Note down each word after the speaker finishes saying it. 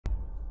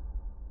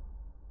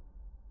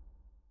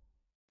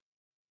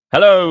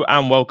Hello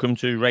and welcome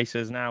to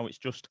Racers Now. It's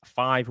just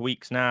 5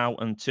 weeks now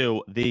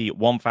until the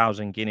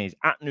 1000 Guineas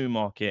at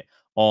Newmarket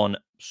on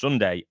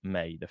Sunday,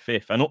 May the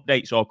 5th. And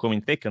updates are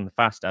coming thick and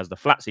fast as the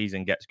flat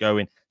season gets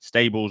going.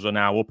 Stables are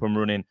now up and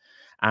running,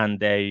 and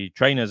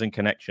trainers and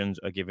connections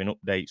are giving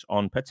updates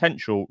on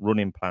potential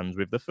running plans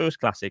with the first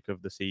classic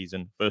of the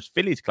season, first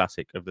Fillies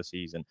classic of the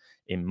season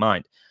in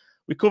mind.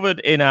 We covered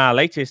in our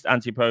latest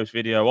anti-post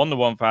video on the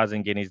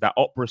 1000 Guineas that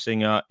opera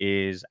singer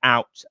is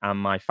out, and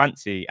my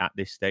fancy at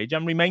this stage,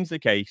 and remains the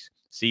case,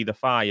 See the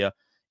Fire,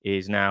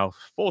 is now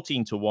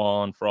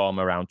 14-1 from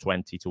around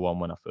 20-1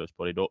 when I first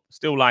put it up.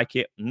 Still like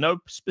it. No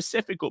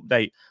specific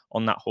update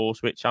on that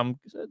horse, which at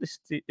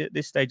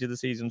this stage of the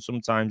season,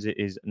 sometimes it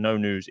is no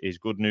news is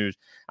good news.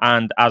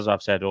 And as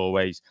I've said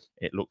always,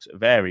 it looks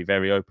very,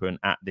 very open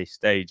at this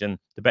stage. And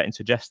the betting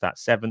suggests that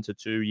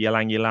 7-2,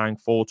 Ylang Ylang,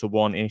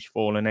 4-1-ish,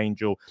 Fallen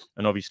Angel,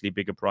 and obviously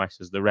bigger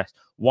prices, the rest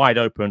wide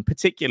open,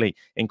 particularly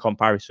in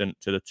comparison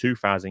to the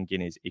 2000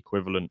 Guineas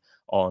equivalent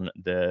on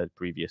the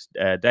previous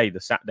day,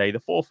 the Saturday, the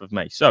 4th of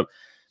May. So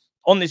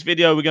on this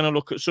video, we're going to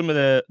look at some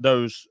of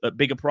those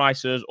bigger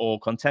prices or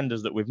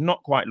contenders that we've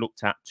not quite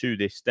looked at to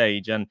this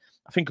stage. And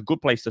I think a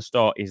good place to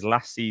start is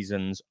last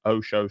season's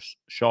Osho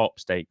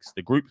Sharp Stakes,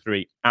 the Group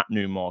 3 at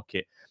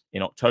Newmarket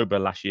in October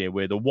last year,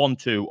 where the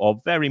 1-2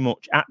 are very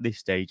much at this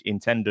stage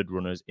intended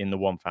runners in the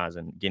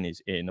 1000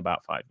 Guineas in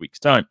about 5 weeks'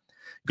 time.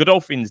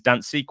 Godolphin's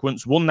Dance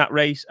Sequence won that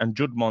race, and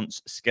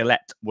Judmont's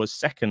Skelett was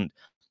second.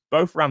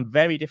 Both ran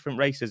very different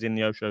races in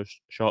the Osho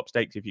Sharp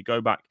Stakes. If you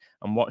go back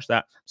and watch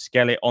that,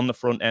 Skelett on the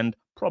front end,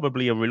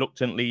 probably a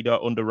reluctant leader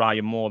under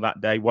Ryan Moore that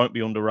day. Won't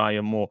be under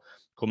Ryan Moore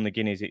come the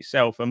Guineas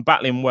itself. And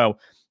battling well,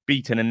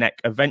 beaten a neck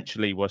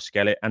eventually was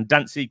Skelett. And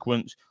Dance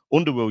Sequence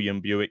under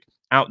William Buick,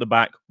 out the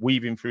back,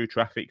 weaving through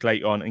traffic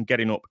late on and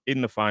getting up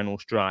in the final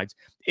strides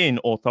in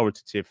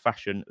authoritative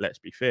fashion, let's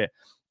be fair.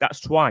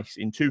 That's twice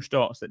in 2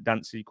 starts that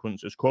Dance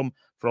Sequence has come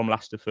from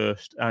last to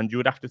first. And you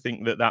would have to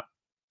think that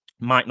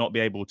might not be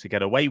able to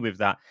get away with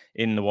that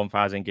in the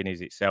 1000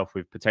 Guineas itself,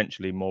 with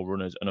potentially more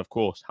runners and, of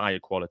course, higher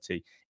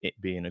quality, it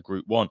being a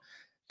Group 1.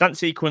 Dance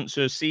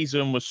Sequence's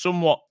season was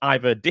somewhat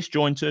either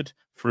disjointed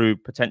through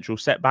potential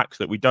setbacks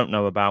that we don't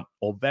know about,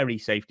 or very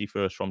safety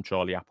first from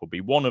Charlie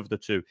Appleby. One of the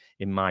two,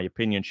 in my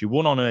opinion. She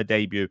won on her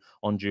debut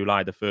on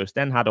July the 1st,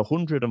 then had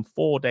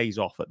 104 days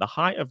off at the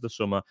height of the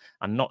summer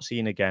and not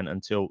seen again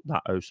until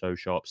that Osho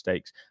Sharp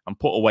Stakes, and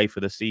put away for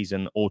the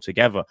season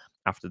altogether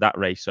after that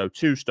race. So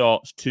 2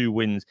 starts, 2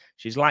 wins.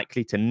 She's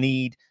likely to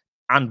need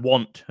and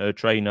want her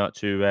trainer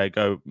to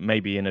go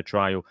maybe in a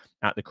trial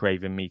at the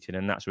Craven meeting,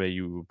 and that's where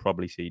you will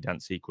probably see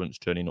Dance Sequence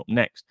turning up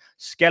next.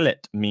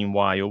 Skelett,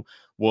 meanwhile,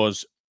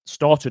 was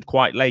started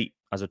quite late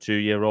as a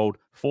 2-year-old.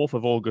 4th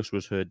of August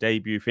was her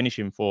debut,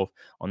 finishing 4th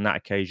on that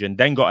occasion,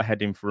 then got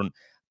ahead in front,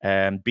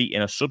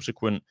 beating a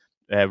subsequent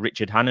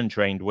Richard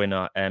Hannon-trained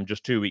winner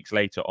just 2 weeks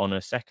later on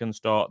her second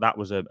start. That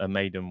was a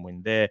maiden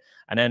win there.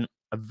 And then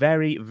a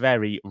very,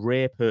 very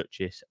rare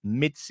purchase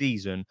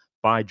mid-season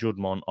by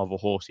Judmont of a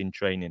horse in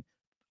training.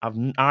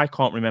 I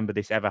can't remember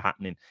this ever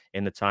happening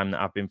in the time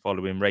that I've been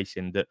following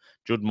racing, that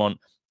Judmont,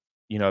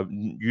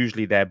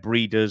 usually they're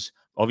breeders.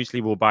 Obviously,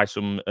 we'll buy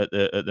some at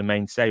the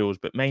main sales,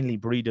 but mainly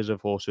breeders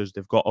of horses.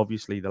 They've got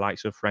obviously the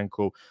likes of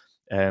Frankel,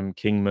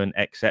 Kingman,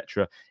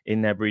 etc.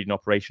 in their breeding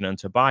operation, and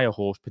to buy a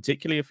horse,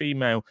 particularly a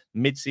female,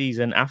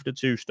 mid-season after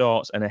 2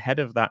 starts and ahead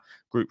of that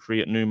Group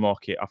 3 at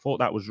Newmarket, I thought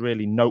that was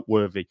really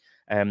noteworthy.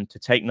 To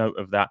take note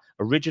of that.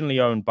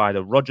 Originally owned by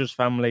the Rogers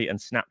family and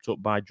snapped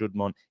up by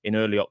Judmont in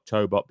early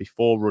October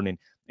before running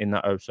in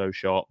that Osho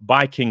Sharp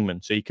by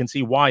Kingman. So you can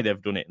see why they've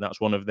done it.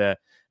 That's one of their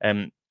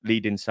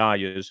leading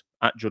sires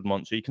at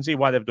Judmont. So you can see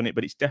why they've done it,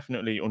 but it's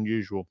definitely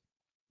unusual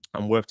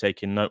and worth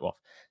taking note of.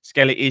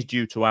 Skelett is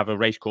due to have a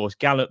racecourse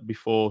gallop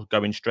before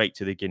going straight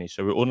to the Guineas.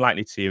 So we're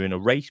unlikely to see her in a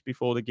race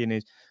before the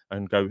Guineas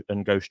and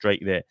go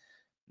straight there.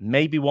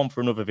 Maybe one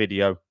for another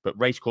video, but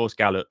racecourse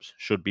gallops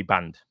should be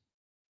banned.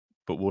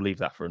 But we'll leave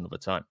that for another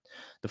time.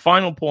 The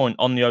final point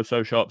on the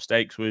Osho Sharp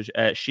Stakes was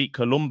Chic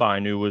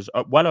Columbine, who was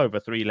well over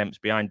 3 lengths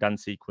behind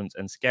Dance Sequence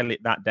and Skelett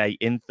that day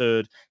in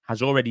third,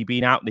 has already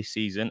been out this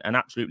season and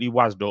absolutely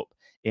wazzed up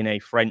in a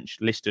French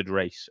listed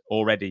race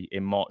already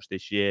in March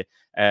this year.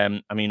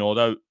 I mean,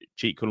 although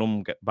Chic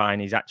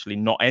Columbine is actually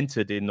not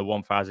entered in the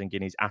 1000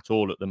 Guineas at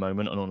all at the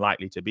moment and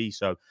unlikely to be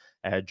so,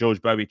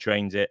 George Bowie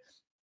trains it.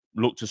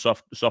 Looked a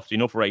soft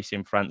enough race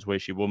in France where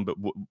she won, but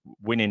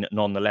winning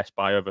nonetheless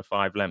by over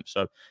 5 lengths.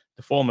 So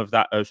the form of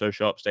that Osho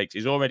Sharp Stakes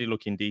is already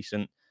looking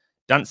decent.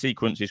 Dance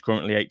Sequence is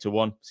currently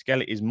 8-1.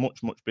 Skelett is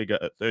much, much bigger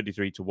at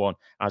 33-1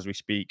 as we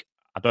speak.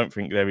 I don't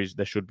think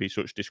there should be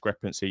such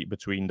discrepancy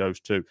between those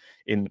two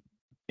in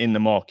the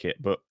market.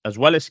 But as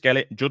well as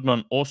Skelett,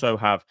 Judmont also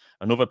have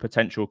another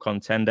potential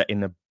contender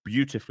in the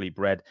beautifully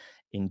bred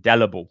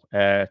Indelible.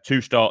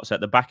 2 starts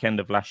at the back end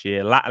of last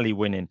year, latterly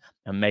winning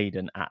a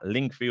maiden at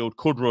Lingfield.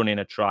 Could run in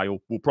a trial.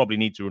 Will probably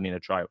need to run in a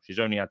trial. She's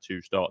only had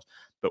 2 starts.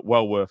 but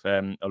well worth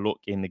a look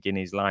in the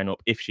Guineas lineup.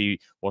 If she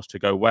was to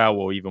go well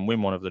or even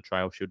win one of the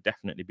trials, she'll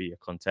definitely be a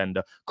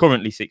contender.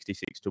 Currently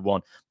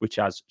 66-1, which,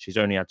 as she's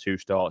only had 2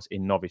 starts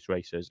in novice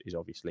races, is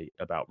obviously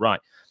about right.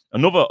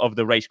 Another of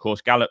the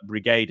racecourse Gallop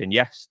Brigade, and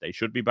yes, they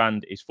should be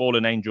banned, is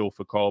Fallen Angel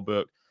for Carl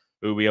Burke,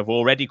 who we have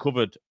already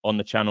covered on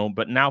the channel,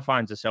 but now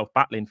finds herself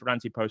battling for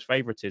anti-post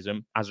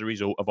favouritism as a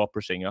result of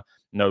Opera Singer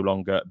no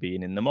longer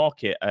being in the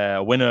market.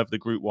 Winner of the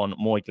Group 1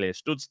 Moyglare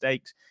Stud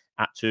Stakes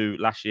at 2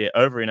 last year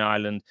over in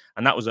Ireland,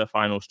 and that was her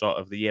final start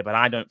of the year, but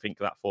I don't think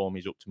that form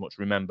is up to much.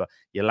 Remember,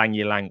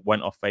 Ylang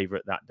went off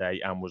favourite that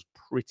day and was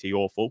pretty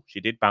awful.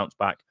 She did bounce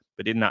back,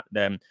 but in that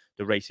the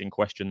race in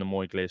question, the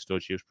Moyglare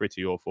Stud, she was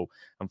pretty awful,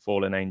 and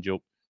Fallen Angel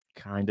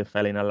kind of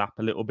fell in her lap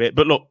a little bit.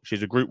 But look,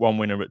 she's a Group 1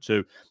 winner at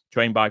 2,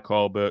 trained by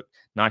Carl Burke,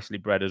 nicely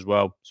bred as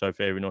well. So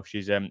fair enough.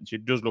 She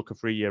does look a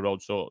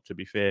 3-year-old sort, to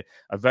be fair,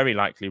 a very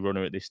likely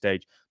runner at this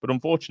stage. But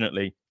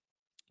unfortunately,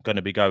 going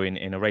to be going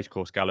in a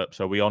racecourse gallop,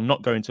 so we are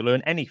not going to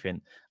learn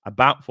anything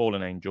about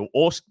Fallen Angel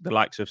or the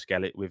likes of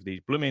Skellet with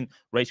these blooming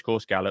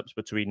racecourse gallops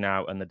between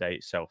now and the day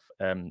itself.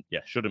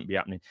 Shouldn't be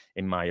happening,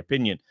 in my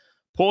opinion.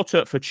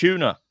 Porter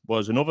Fortuna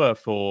was another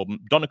for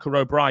Donica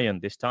O'Brien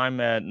this time,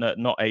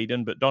 not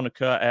Aidan, but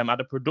Donica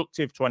had a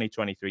productive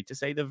 2023, to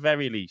say the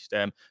very least,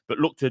 but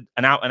looked at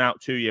an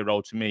out-and-out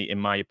 2-year-old to me, in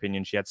my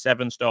opinion. She had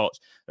 7 starts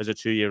as a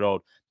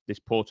 2-year-old, this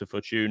Porter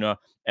Fortuna,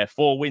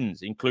 4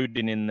 wins,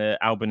 including in the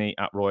Albany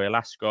at Royal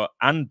Ascot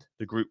and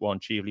the Group 1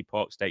 Cheveley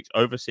Park Stakes,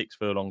 over 6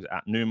 furlongs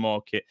at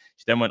Newmarket.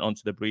 She then went on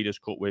to the Breeders'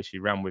 Cup, where she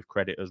ran with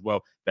credit as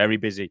well. Very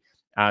busy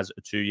as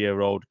a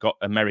 2-year-old, got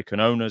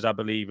American owners, I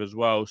believe, as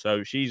well.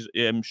 So she's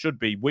should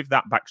be, with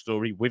that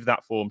backstory, with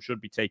that form,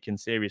 should be taken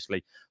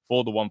seriously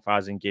for the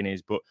 1,000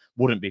 guineas, but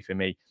wouldn't be for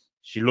me.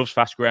 She loves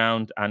fast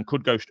ground and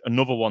could go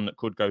another one that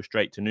could go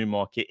straight to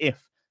Newmarket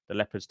if the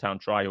Leopardstown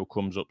trial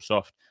comes up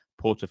soft.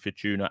 Porter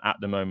Fortuna at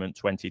the moment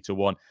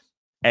 20-1.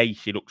 A,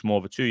 she looks more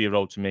of a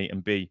 2-year-old to me,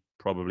 and B,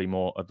 probably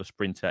more of the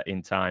sprinter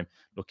in time,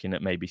 looking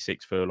at maybe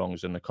 6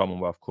 furlongs in the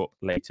Commonwealth Cup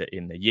later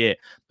in the year.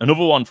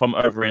 Another one from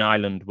over in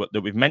Ireland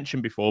that we've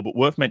mentioned before, but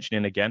worth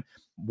mentioning again,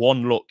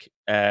 One Look.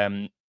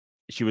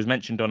 She was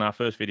mentioned on our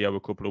first video a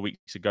couple of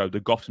weeks ago,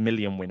 the Goffs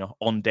Million winner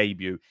on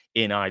debut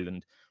in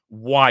Ireland.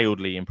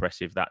 Wildly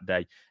impressive that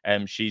day.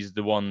 She's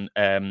the one,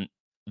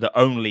 the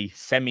only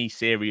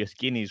semi-serious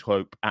Guineas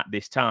hope at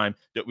this time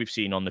that we've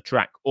seen on the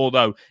track,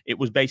 although it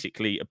was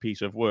basically a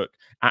piece of work.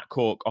 At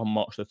Cork on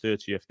March the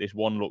 30th, this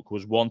One Look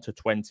was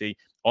 1-20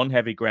 on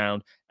heavy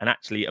ground, and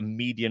actually a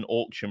median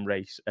auction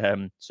race.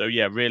 So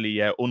yeah,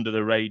 really under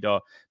the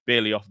radar,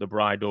 barely off the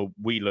bridle.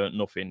 We learnt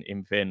nothing,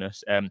 in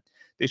fairness.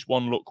 This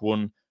One Look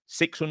won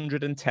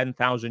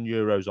 610,000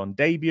 euros on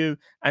debut,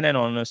 and then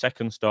on a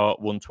second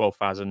start won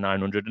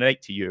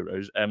 12,980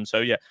 euros. So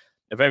yeah,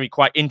 a very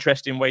quite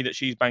interesting way that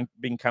she's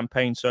been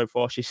campaigned so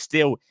far. She's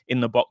still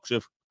in the box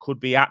of could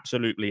be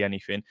absolutely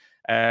anything.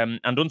 And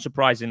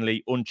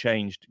unsurprisingly,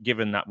 unchanged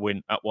given that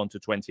win at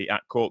 1-20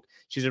 at Cork.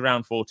 She's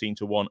around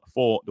 14-1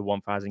 for the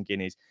 1,000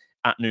 guineas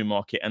at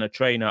Newmarket. And a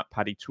trainer,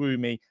 Paddy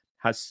Twomey,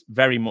 has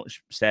very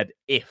much said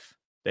if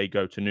they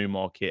go to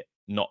Newmarket,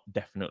 not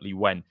definitely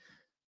when.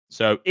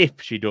 So if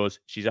she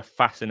does, she's a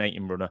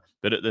fascinating runner.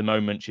 But at the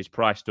moment, she's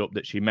priced up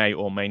that she may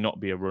or may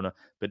not be a runner,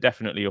 but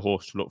definitely a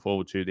horse to look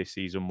forward to this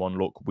season. One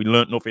Look. We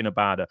learnt nothing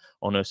about her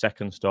on her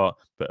second start,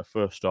 but her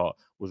first start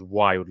was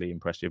wildly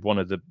impressive. One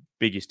of the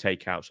biggest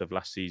takeouts of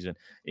last season,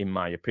 in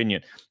my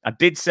opinion. I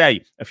did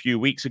say a few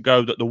weeks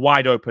ago that the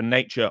wide open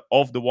nature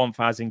of the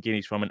 1,000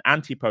 guineas from an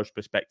anti-post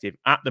perspective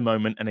at the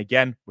moment, and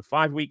again, we're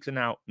 5 weeks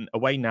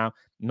away now,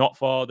 not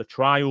far. The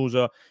trials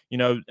are,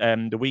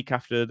 the week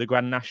after the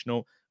Grand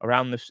National,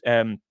 around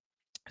the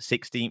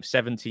 16th,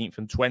 17th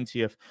and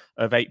 20th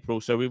of April.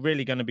 So we're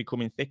really going to be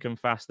coming thick and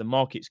fast. The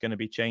market's going to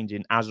be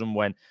changing as and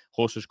when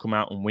horses come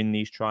out and win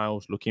these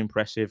trials, look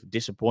impressive,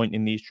 disappoint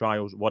in these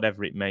trials,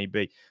 whatever it may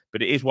be.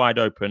 But it is wide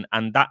open,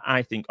 and that,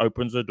 I think,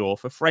 opens the door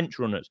for French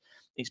runners.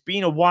 It's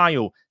been a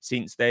while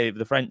since the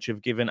French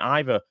have given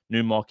either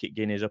Newmarket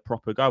Guineas a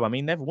proper go. I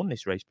mean, they've won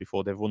this race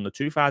before. They've won the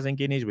 2,000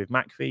 Guineas with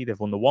McPhee. They've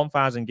won the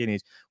 1,000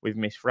 Guineas with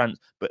Miss France.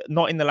 But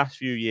not in the last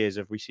few years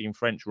have we seen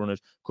French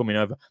runners coming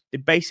over. They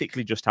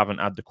basically just haven't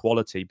had the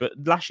quality. But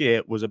last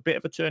year was a bit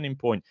of a turning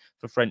point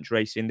for French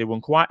racing. They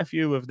won quite a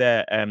few of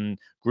their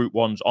Group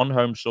 1s on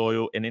home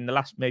soil. And in the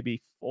last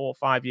maybe 4 or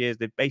 5 years,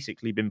 they've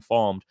basically been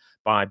farmed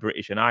by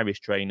British and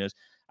Irish trainers.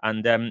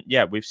 And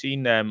we've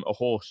seen a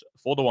horse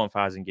for the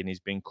 1,000 Guineas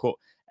being cut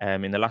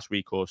in the last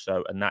week or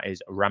so, and that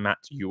is Ramat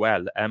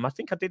Uel. I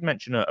think I did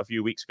mention it a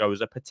few weeks ago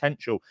as a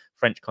potential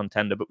French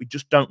contender, but we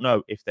just don't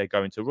know if they're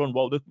going to run.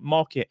 Well, the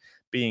market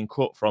being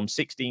cut from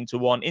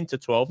 16-1 into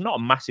 12, not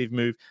a massive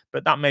move,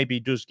 but that maybe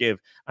does give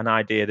an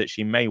idea that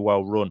she may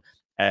well run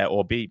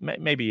or be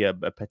maybe a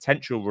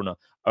potential runner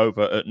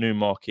over at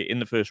Newmarket in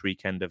the first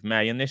weekend of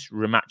May. And this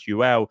Ramat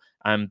Uel,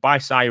 by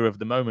sire of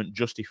the moment,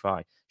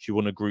 Justify. She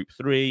won a Group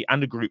 3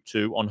 and a Group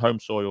 2 on home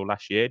soil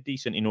last year.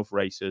 Decent enough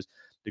races.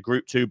 The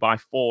Group 2 by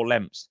 4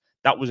 lengths.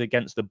 That was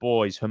against the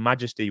boys. Her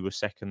Majesty was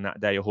second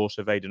that day, a horse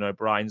of Aidan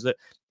O'Brien's that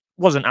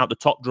wasn't out the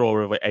top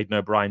drawer of Aidan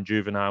O'Brien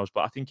juveniles,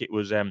 but I think it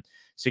was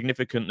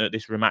significant that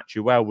this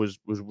Remachuel was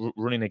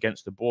running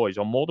against the boys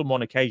on more than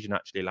one occasion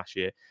actually last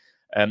year.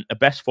 A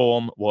best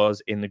form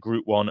was in the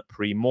Group 1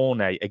 Prix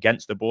Mornay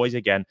against the boys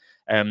again.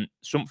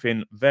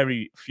 Something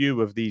very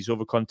few of these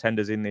other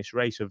contenders in this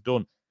race have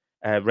done,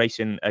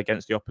 racing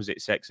against the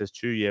opposite sex as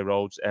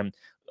 2-year-olds.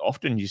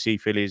 Often you see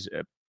fillies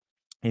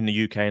in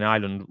the UK and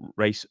Ireland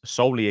race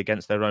solely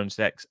against their own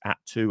sex at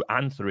 2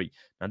 and 3.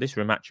 Now, this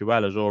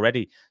Remachuel has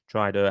already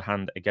tried her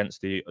hand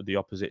against the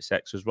opposite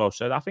sex as well.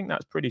 So I think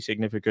that's pretty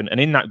significant. And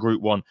in that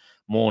Group 1,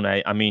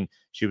 Mornay, I mean,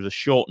 she was a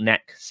short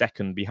neck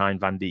second behind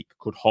Van Dijk,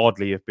 could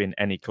hardly have been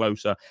any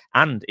closer.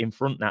 And in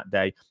front that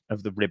day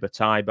of the River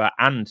Tiber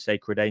and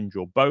Sacred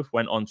Angel, both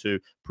went on to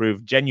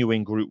prove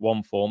genuine Group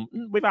 1 form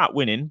without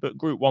winning, but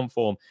Group 1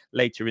 form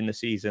later in the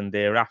season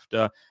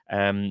thereafter.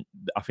 I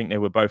think they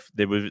were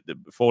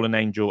Fallen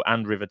Angel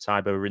and River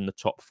Tiber were in the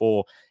top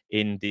 4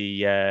 in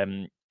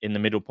the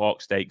Middle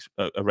Park Stakes,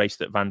 a race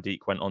that Van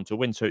Dijk went on to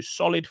win. So it's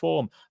solid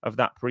form of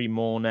that Prix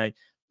Mornay.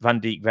 Van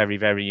Dijk, very,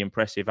 very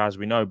impressive, as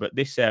we know. But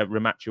this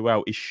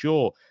Remachuel is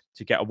sure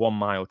to get a 1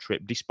 mile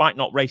trip, despite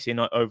not racing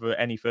over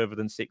any further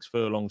than 6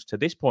 furlongs to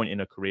this point in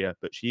her career.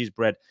 But she is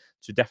bred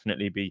to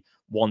definitely be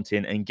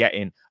wanting and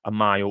getting a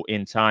mile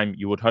in time.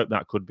 You would hope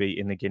that could be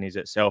in the Guineas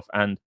itself.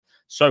 And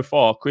so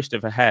far,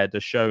 Christopher Head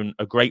has shown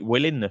a great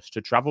willingness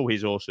to travel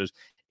his horses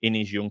in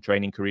his young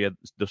training career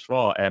thus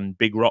far.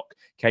 Big Rock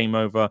came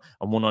over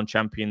and won on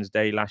Champions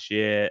Day last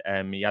year.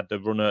 He had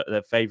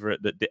the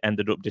favourite that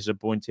ended up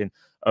disappointing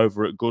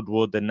over at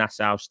Goodwood, the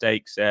Nassau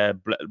Stakes,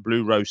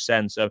 Blue Rose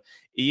Sen. So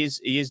he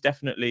is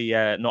definitely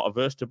not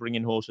averse to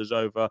bringing horses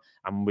over.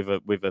 And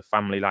with a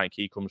family like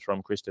he comes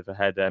from, Christopher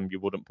Head, you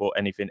wouldn't put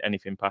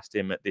anything past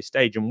him at this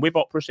stage. And with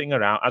Opera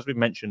Singer out, as we've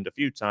mentioned a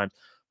few times,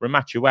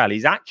 Remachuel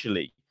is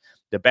actually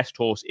the best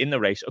horse in the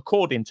race,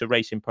 according to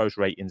Racing Post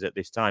ratings at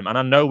this time. And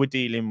I know we're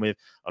dealing with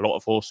a lot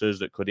of horses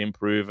that could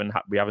improve and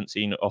we haven't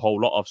seen a whole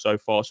lot of so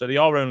far. So they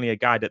are only a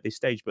guide at this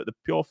stage. But the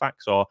pure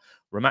facts are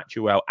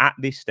Remachuel at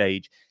this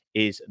stage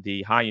is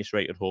the highest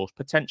rated horse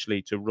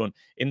potentially to run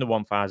in the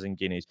 1,000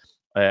 Guineas.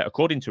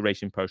 According to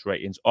Racing Post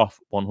ratings, off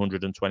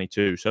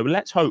 122. So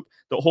let's hope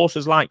that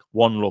horses like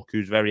One Look,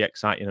 who's very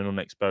exciting and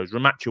unexposed,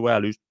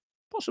 Remachuel, who's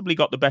possibly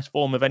got the best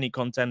form of any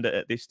contender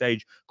at this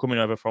stage coming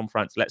over from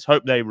France. Let's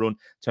hope they run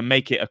to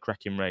make it a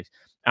cracking race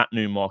at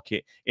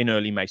Newmarket in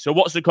early May. So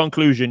what's the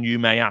conclusion, you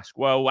may ask?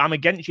 Well, I'm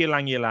against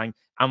Ylang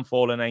and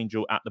Fallen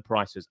Angel at the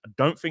prices. I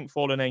don't think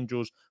Fallen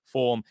Angel's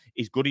form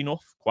is good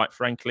enough, quite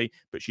frankly,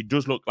 but she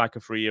does look like a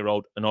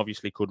 3-year-old and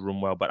obviously could run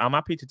well. But I'm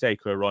happy to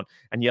take her on.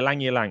 And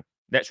Ylang,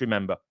 let's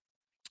remember,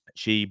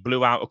 she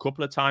blew out a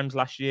couple of times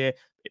last year,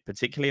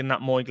 particularly in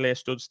that Moyglare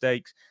Stud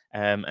Stakes.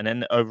 And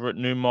then over at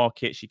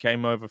Newmarket, she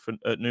came over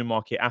at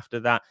Newmarket after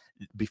that,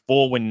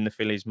 before winning the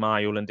Fillies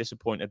Mile, and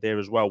disappointed there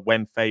as well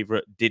when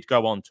favourite did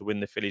go on to win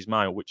the Fillies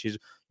Mile, which is,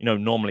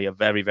 normally a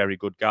very, very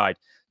good guide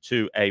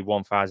to a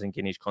 1,000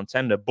 Guineas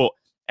contender. But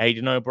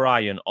Aidan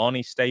O'Brien on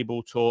his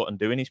stable tour and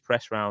doing his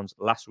press rounds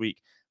last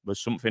week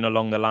was something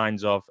along the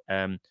lines of,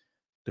 the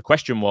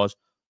question was,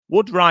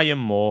 would Ryan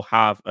Moore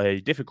have a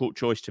difficult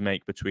choice to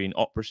make between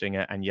Opera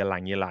Singer and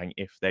Ylang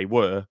if they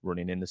were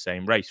running in the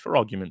same race, for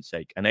argument's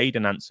sake? And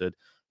Aidan answered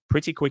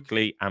pretty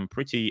quickly and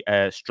pretty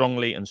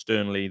strongly and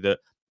sternly that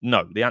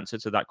no, the answer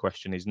to that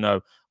question is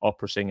no.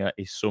 Opera Singer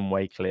is some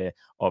way clear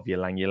of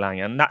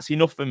Ylang. And that's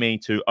enough for me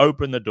to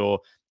open the door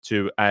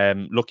to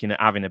looking at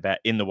having a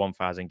bet in the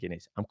 1,000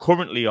 Guineas. I'm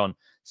currently on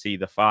See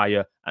the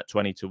Fire at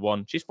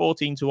 20-1. She's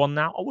 14-1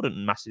 now. I wouldn't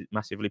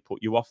massively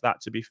put you off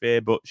that, to be fair,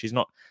 but she's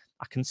not.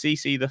 I can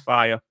see the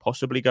Fire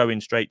possibly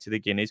going straight to the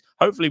Guineas.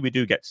 Hopefully we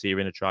do get to see her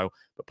in a trial,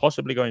 but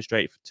possibly going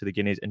straight to the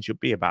Guineas, and she'll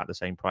be about the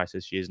same price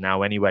as she is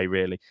now anyway,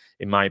 really,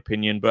 in my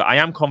opinion. But I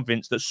am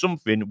convinced that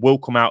something will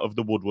come out of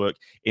the woodwork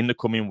in the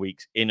coming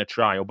weeks in a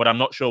trial, but I'm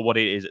not sure what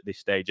it is at this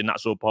stage, and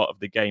that's all part of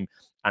the game,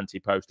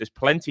 Anti-Post. There's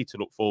plenty to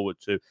look forward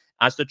to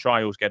as the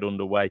trials get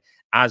underway,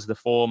 as the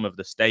form of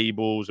the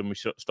stables, and we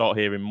start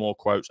hearing more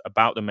quotes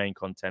about the main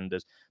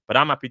contenders. But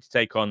I'm happy to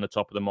take on the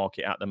top of the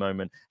market at the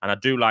moment, and I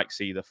do like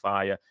See the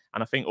Fire,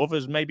 and I think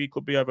others maybe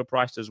could be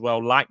overpriced as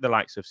well, like the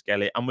likes of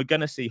Skelly, and we're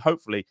going to see,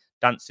 hopefully,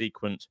 Dance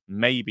Sequence,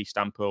 maybe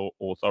Stamper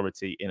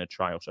Authority in a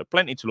trial. So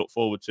plenty to look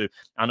forward to,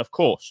 and of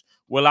course,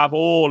 we'll have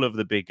all of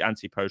the big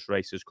Anti-Post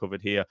races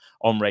covered here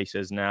on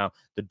Racers Now.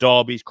 The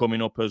Derby's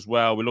coming up as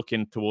well. We're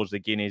looking towards the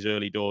Guineas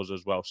early doors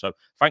as well. So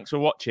thanks for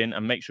watching,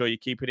 and make sure you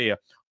keep it here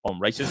on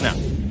Racers Now.